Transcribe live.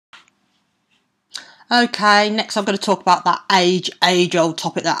Okay, next I'm going to talk about that age-old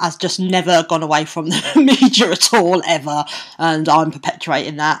topic that has just never gone away from the media at all, ever, and I'm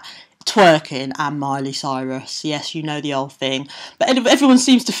perpetuating that. Twerking and Miley Cyrus. Yes, you know the old thing. But everyone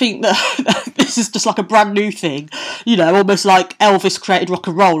seems to think that this is just like a brand new thing, almost like Elvis created rock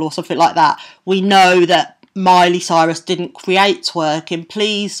and roll or something like that. We know that Miley Cyrus didn't create twerking.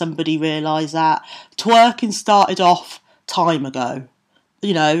 Please, somebody realise that. Twerking started off time ago.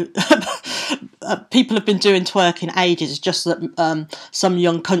 People have been doing twerking ages. It's just that some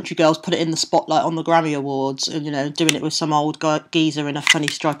young country girls put it in the spotlight on the Grammy Awards, and doing it with some old geezer in a funny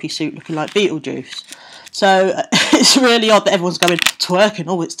stripy suit looking like Beetlejuice. So it's really odd that everyone's going twerking.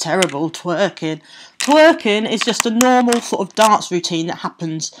 Oh, it's terrible, twerking. Twerking is just a normal sort of dance routine that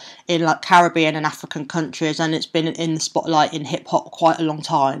happens in like Caribbean and African countries, and it's been in the spotlight in hip hop quite a long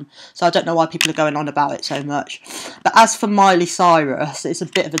time. So I don't know why people are going on about it so much. But as for Miley Cyrus, it's a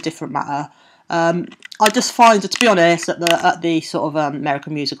bit of a different matter. I just find, to be honest, at the sort of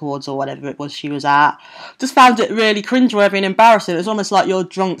American Music Awards or whatever it was she was at, just found it really cringeworthy and embarrassing. It was almost like your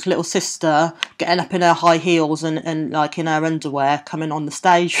drunk little sister getting up in her high heels and like in her underwear coming on the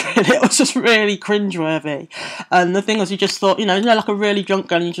stage. Really. It was just really cringeworthy. And the thing was, you just thought, like a really drunk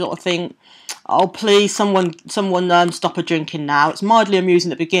girl, and you sort of think, oh, please, someone stop her drinking now. It's mildly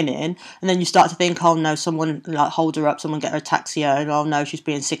amusing at the beginning, and then you start to think, oh no, someone like hold her up, someone get her a taxi home, oh no, she's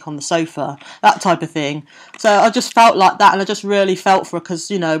being sick on the sofa, that type of thing. So I just felt like that, and I just really felt for her, because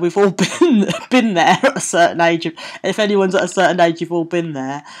we've all been there at a certain age. If anyone's at a certain age, you've all been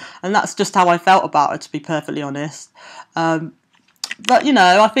there, and that's just how I felt about her, to be perfectly honest. But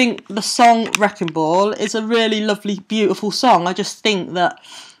I think the song Wrecking Ball is a really lovely, beautiful song. I just think that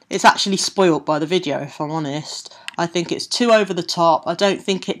it's actually spoilt by the video, if I'm honest. I think it's too over the top. I don't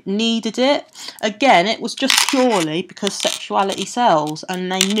think it needed it. Again, it was just purely because sexuality sells,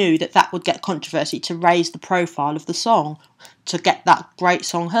 and they knew that that would get controversy to raise the profile of the song, to get that great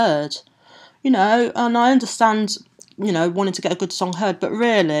song heard. And I understand, wanting to get a good song heard, but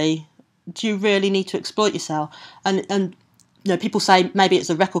really, do you really need to exploit yourself? And people say maybe it's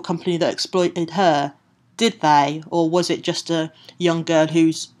a record company that exploited her. Did they? Or was it just a young girl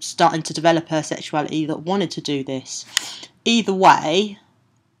who's starting to develop her sexuality that wanted to do this? Either way,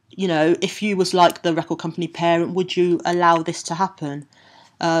 if you was like the record company parent, would you allow this to happen?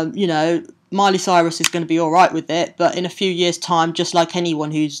 Miley Cyrus is going to be all right with it, but in a few years' time, just like anyone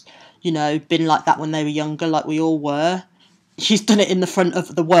who's, been like that when they were younger, like we all were, she's done it in the front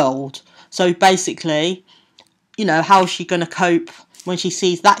of the world. So basically, how is she going to cope when she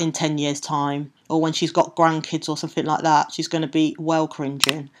sees that in 10 years' time, or when she's got grandkids or something like that? She's going to be well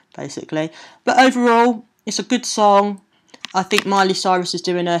cringing, basically. But overall, it's a good song. I think Miley Cyrus is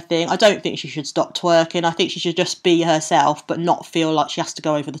doing her thing. I don't think she should stop twerking. I think she should just be herself, but not feel like she has to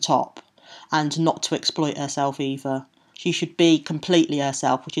go over the top, and not to exploit herself either. She should be completely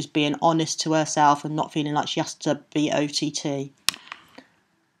herself, which is being honest to herself and not feeling like she has to be OTT.